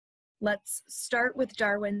Let's start with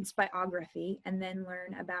Darwin's biography and then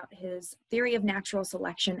learn about his theory of natural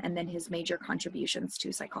selection and then his major contributions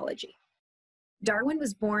to psychology. Darwin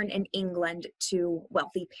was born in England to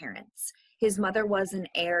wealthy parents. His mother was an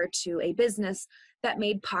heir to a business that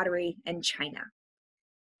made pottery in China.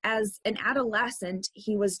 As an adolescent,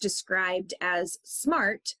 he was described as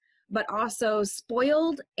smart, but also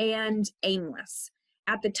spoiled and aimless.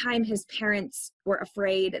 At the time, his parents were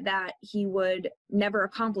afraid that he would never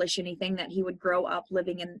accomplish anything, that he would grow up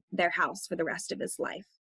living in their house for the rest of his life.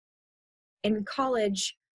 In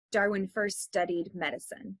college, Darwin first studied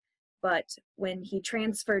medicine, but when he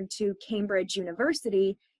transferred to Cambridge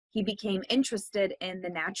University, he became interested in the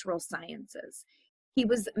natural sciences. He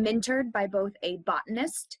was mentored by both a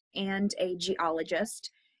botanist and a geologist,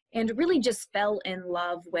 and really just fell in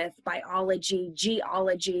love with biology,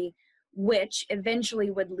 geology, which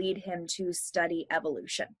eventually would lead him to study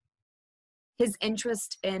evolution. His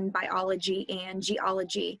interest in biology and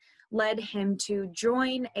geology led him to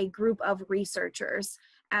join a group of researchers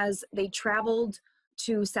as they traveled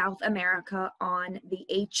to South America on the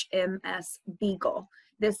HMS Beagle.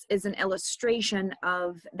 This is an illustration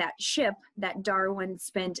of that ship that Darwin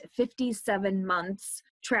spent 57 months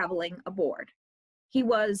traveling aboard. He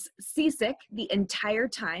was seasick the entire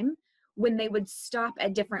time. When they would stop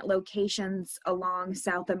at different locations along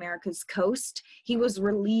South America's coast, he was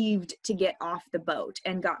relieved to get off the boat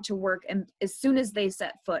and got to work as soon as they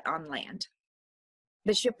set foot on land.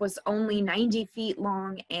 The ship was only 90 feet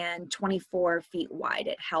long and 24 feet wide.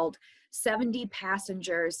 It held 70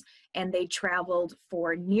 passengers, and they traveled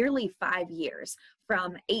for nearly 5 years,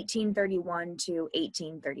 from 1831 to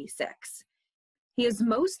 1836. He is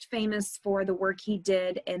most famous for the work he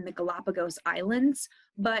did in the Galapagos Islands,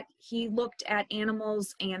 but he looked at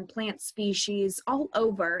animals and plant species all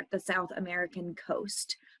over the South American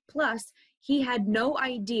coast. Plus, he had no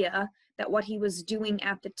idea that what he was doing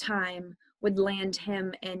at the time would land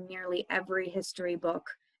him in nearly every history book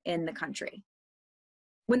in the country.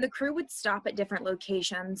 When the crew would stop at different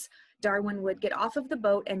locations, Darwin would get off of the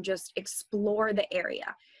boat and just explore the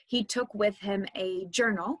area. He took with him a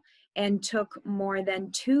journal and took more than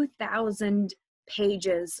 2,000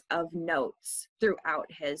 pages of notes throughout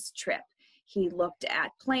his trip. He looked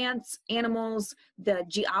at plants, animals, the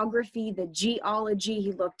geography, the geology.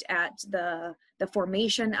 He looked at the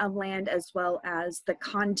formation of land as well as the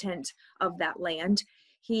content of that land.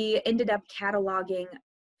 He ended up cataloging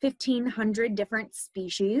 1,500 different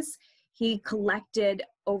species. He collected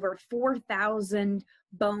over 4,000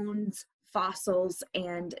 bones, fossils,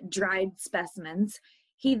 and dried specimens.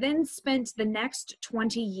 He then spent the next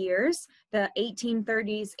 20 years, the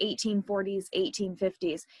 1830s, 1840s,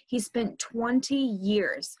 1850s, he spent 20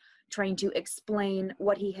 years trying to explain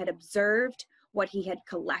what he had observed, what he had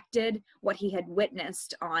collected, what he had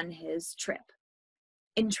witnessed on his trip.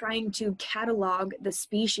 In trying to catalog the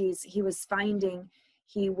species he was finding,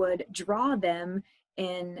 he would draw them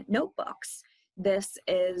in notebooks. This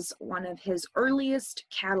is one of his earliest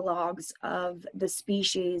catalogs of the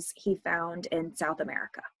species he found in South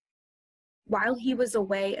America. While he was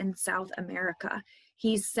away in South America,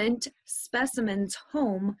 he sent specimens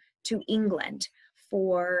home to England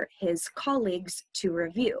for his colleagues to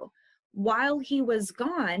review. While he was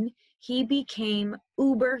gone, he became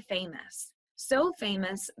uber famous. So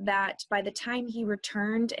famous that by the time he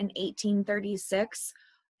returned in 1836,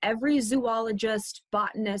 every zoologist,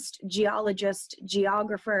 botanist, geologist,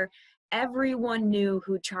 geographer, everyone knew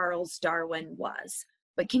who Charles Darwin was.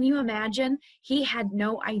 But can you imagine? He had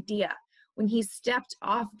no idea. When he stepped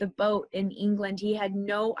off the boat in England, he had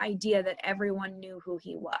no idea that everyone knew who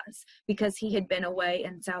he was because he had been away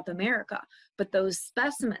in South America. But those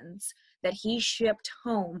specimens that he shipped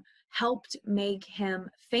home helped make him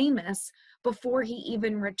famous before he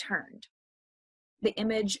even returned. The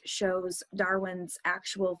image shows Darwin's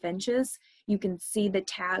actual finches. You can see the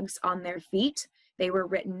tags on their feet. They were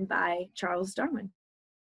written by Charles Darwin.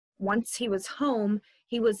 Once he was home,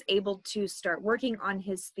 he was able to start working on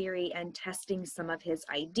his theory and testing some of his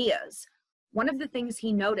ideas. One of the things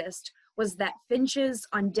he noticed was that finches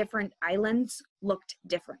on different islands looked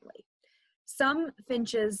differently. Some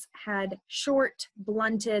finches had short,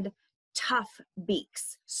 blunted, tough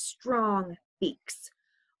beaks, strong beaks.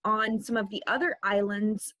 On some of the other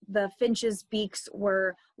islands, the finches' beaks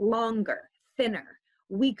were longer, thinner,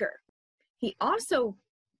 weaker. He also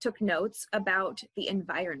took notes about the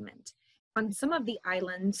environment. On some of the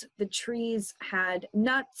islands, the trees had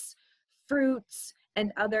nuts, fruits,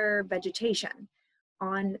 and other vegetation.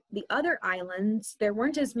 On the other islands, there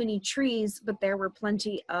weren't as many trees, but there were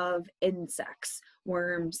plenty of insects,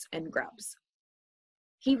 worms, and grubs.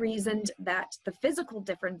 He reasoned that the physical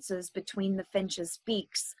differences between the finches'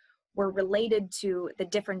 beaks were related to the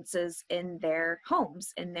differences in their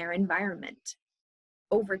homes, in their environment.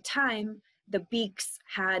 Over time, the beaks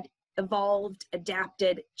had evolved,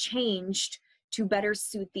 adapted, changed to better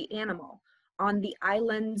suit the animal. On the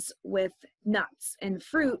islands with nuts and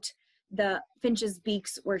fruit, the finches'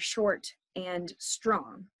 beaks were short and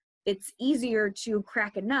strong. It's easier to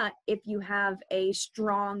crack a nut if you have a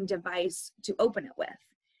strong device to open it with.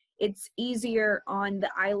 It's easier on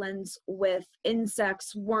the islands with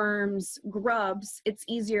insects, worms, grubs. It's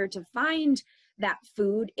easier to find that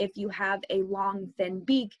food if you have a long, thin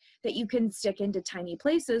beak that you can stick into tiny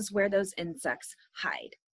places where those insects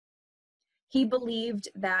hide. He believed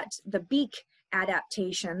that the beak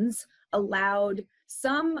adaptations allowed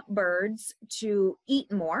some birds to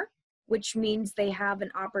eat more, which means they have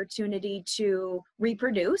an opportunity to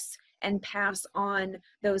reproduce and pass on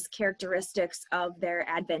those characteristics of their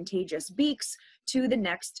advantageous beaks to the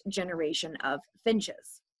next generation of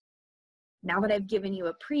finches. Now that I've given you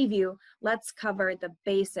a preview, let's cover the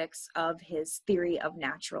basics of his theory of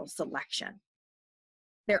natural selection.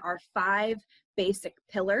 There are 5 basic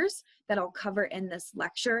pillars that I'll cover in this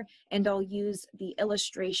lecture, and I'll use the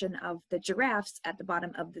illustration of the giraffes at the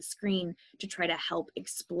bottom of the screen to try to help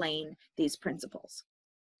explain these principles.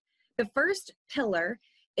 The first pillar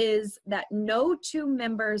is that no 2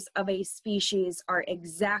 members of a species are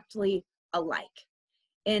exactly alike.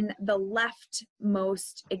 In the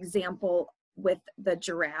leftmost example with the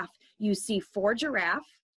giraffe, you see 4 giraffes.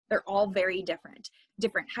 They're all very different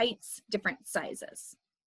heights, different sizes.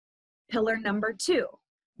 Pillar number 2,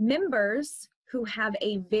 members who have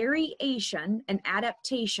a variation, an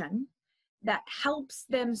adaptation that helps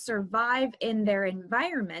them survive in their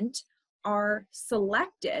environment are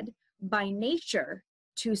selected by nature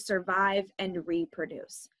to survive and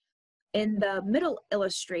reproduce. In the middle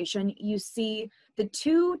illustration, you see the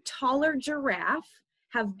 2 taller giraffes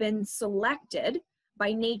have been selected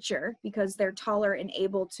by nature because they're taller and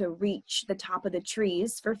able to reach the top of the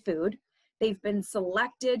trees for food. They've been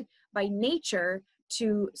selected by nature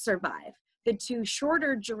to survive. The 2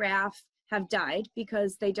 shorter giraffes have died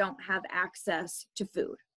because they don't have access to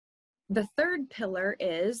food. The third pillar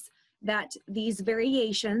is that these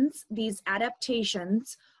variations, these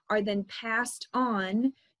adaptations, are then passed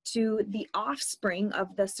on to the offspring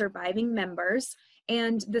of the surviving members,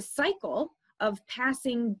 and the cycle of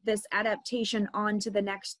passing this adaptation on to the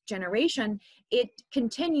next generation, it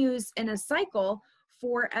continues in a cycle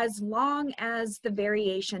for as long as the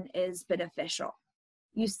variation is beneficial.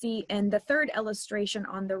 You see in the third illustration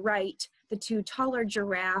on the right, the 2 taller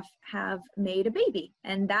giraffes have made a baby,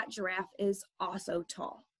 and that giraffe is also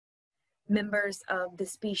tall. Members of the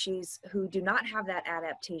species who do not have that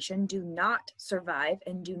adaptation do not survive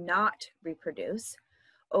and do not reproduce.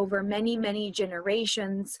 Over many, many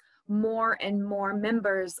generations, more and more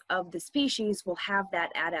members of the species will have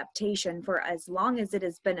that adaptation for as long as it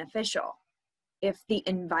is beneficial. If the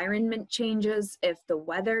environment changes, if the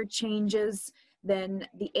weather changes, then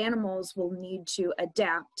the animals will need to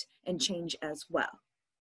adapt and change as well.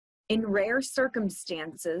 In rare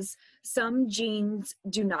circumstances, some genes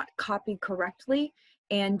do not copy correctly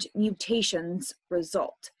and mutations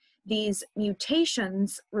result. These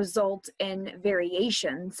mutations result in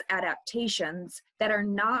variations, adaptations that are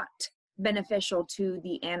not beneficial to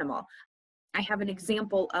the animal. I have an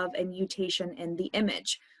example of a mutation in the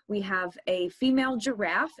image. We have a female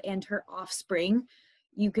giraffe and her offspring.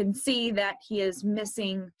 You can see that he is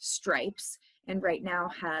missing stripes and right now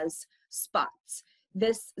has spots.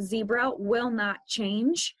 This zebra will not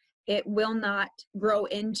change. It will not grow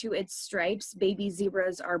into its stripes. Baby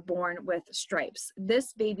zebras are born with stripes.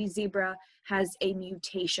 This baby zebra has a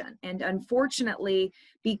mutation, and unfortunately,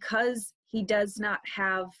 because he does not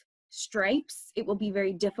have stripes, it will be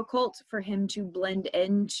very difficult for him to blend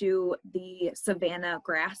into the savanna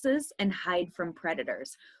grasses and hide from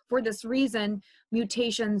predators. For this reason,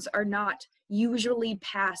 mutations are not usually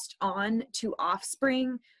passed on to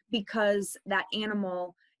offspring because that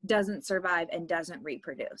animal doesn't survive and doesn't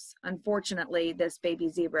reproduce. Unfortunately, this baby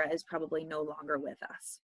zebra is probably no longer with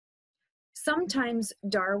us. Sometimes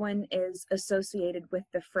Darwin is associated with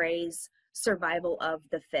the phrase survival of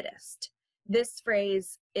the fittest. This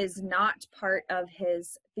phrase is not part of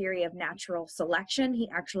his theory of natural selection. He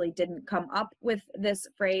actually didn't come up with this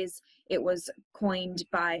phrase. It was coined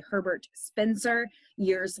by Herbert Spencer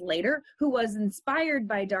years later, who was inspired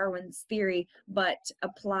by Darwin's theory, but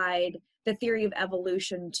applied the theory of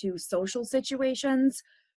evolution to social situations.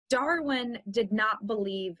 Darwin did not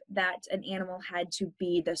believe that an animal had to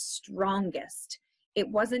be the strongest It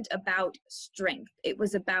wasn't about strength. It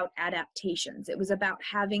was about adaptations. It was about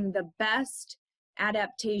having the best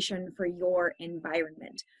adaptation for your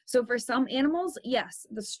environment. So for some animals, yes,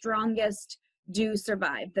 the strongest do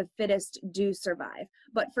survive, the fittest do survive.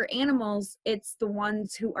 But for animals, it's the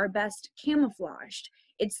ones who are best camouflaged.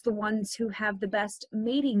 It's the ones who have the best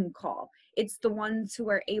mating call. It's the ones who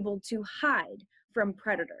are able to hide from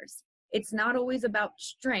predators. It's not always about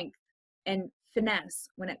strength and finesse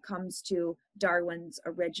when it comes to Darwin's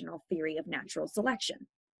original theory of natural selection.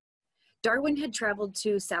 Darwin had traveled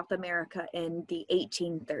to South America in the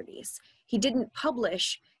 1830s. He didn't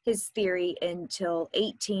publish his theory until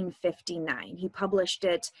 1859. He published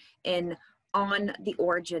it in On the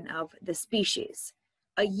Origin of the Species.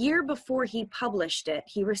 A year before he published it,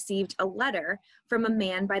 he received a letter from a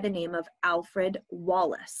man by the name of Alfred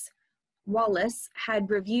Wallace. Wallace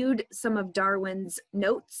had reviewed some of Darwin's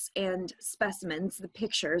notes and specimens, the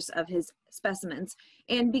pictures of his specimens,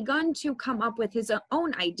 and begun to come up with his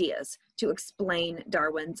own ideas to explain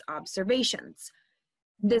Darwin's observations.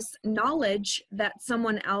 This knowledge that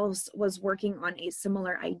someone else was working on a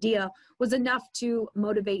similar idea was enough to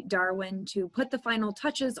motivate Darwin to put the final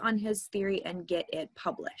touches on his theory and get it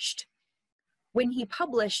published. When he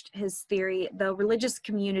published his theory, the religious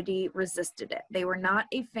community resisted it. They were not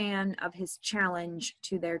a fan of his challenge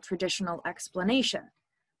to their traditional explanation,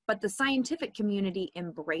 but the scientific community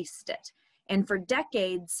embraced it. And for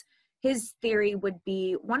decades, his theory would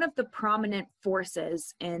be one of the prominent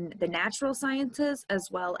forces in the natural sciences as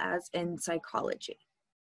well as in psychology.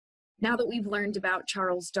 Now that we've learned about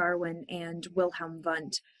Charles Darwin and Wilhelm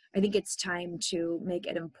Wundt, I think it's time to make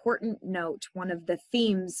an important note. One of the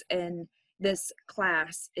themes in this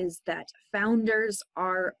class is that founders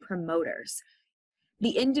are promoters.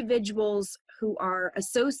 The individuals who are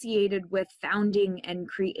associated with founding and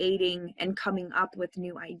creating and coming up with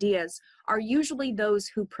new ideas are usually those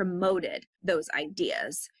who promoted those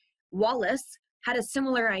ideas. Wallace had a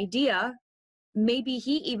similar idea. Maybe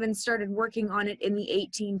he even started working on it in the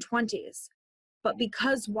 1820s. But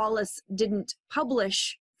because Wallace didn't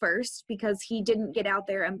publish first, because he didn't get out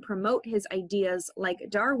there and promote his ideas like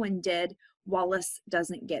Darwin did, Wallace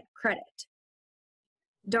doesn't get credit.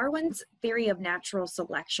 Darwin's theory of natural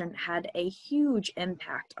selection had a huge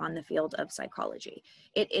impact on the field of psychology.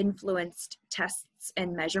 It influenced tests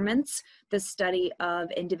and measurements, the study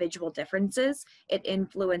of individual differences. It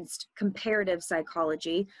influenced comparative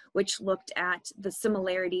psychology, which looked at the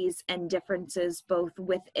similarities and differences both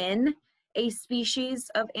within a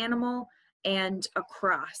species of animal and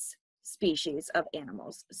across species of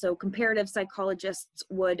animals. So comparative psychologists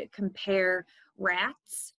would compare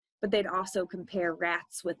rats, but they'd also compare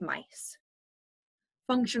rats with mice.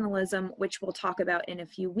 Functionalism, which we'll talk about in a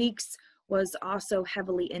few weeks, was also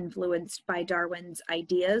heavily influenced by Darwin's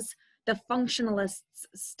ideas. The functionalists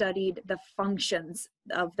studied the functions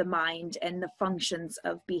of the mind and the functions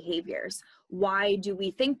of behaviors. Why do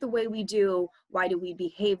we think the way we do? Why do we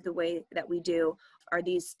behave the way that we do? Are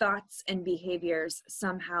these thoughts and behaviors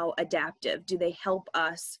somehow adaptive? Do they help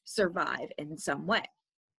us survive in some way?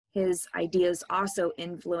 His ideas also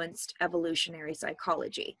influenced evolutionary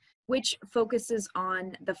psychology, which focuses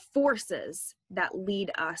on the forces that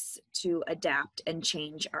lead us to adapt and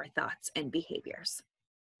change our thoughts and behaviors.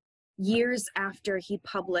 Years after he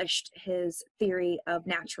published his theory of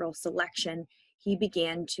natural selection, he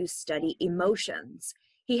began to study emotions.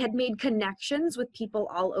 He had made connections with people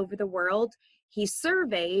all over the world. He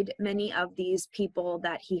surveyed many of these people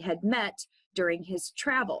that he had met during his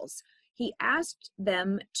travels. He asked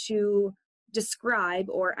them to describe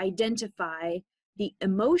or identify the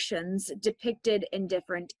emotions depicted in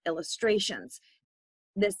different illustrations.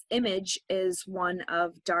 This image is one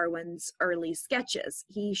of Darwin's early sketches.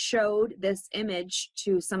 He showed this image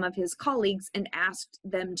to some of his colleagues and asked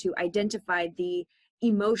them to identify the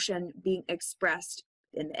emotion being expressed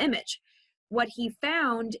in the image. What he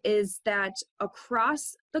found is that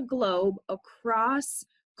across the globe, across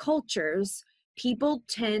cultures, people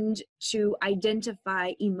tend to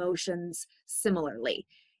identify emotions similarly.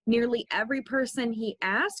 Nearly every person he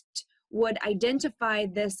asked would identify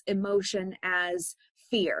this emotion as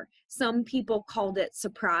fear. Some people called it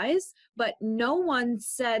surprise, but no one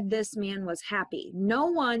said this man was happy. No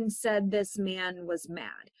one said this man was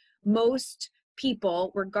mad. Most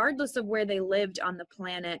people, regardless of where they lived on the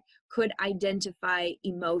planet, could identify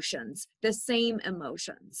emotions, the same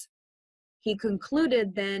emotions. He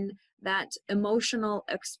concluded then that emotional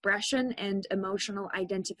expression and emotional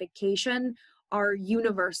identification are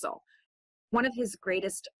universal. One of his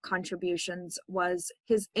greatest contributions was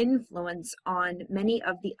his influence on many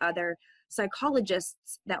of the other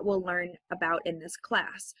psychologists that we'll learn about in this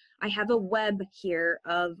class. I have a web here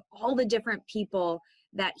of all the different people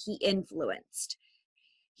that he influenced.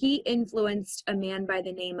 He influenced a man by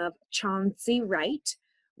the name of Chauncey Wright.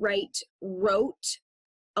 Wright wrote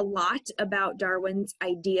a lot about Darwin's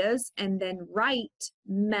ideas, and then Wright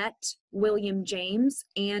met William James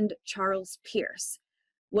and Charles Peirce.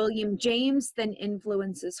 William James then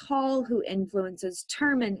influences Hall, who influences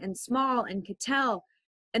Terman and Small and Cattell,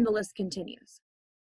 and the list continues.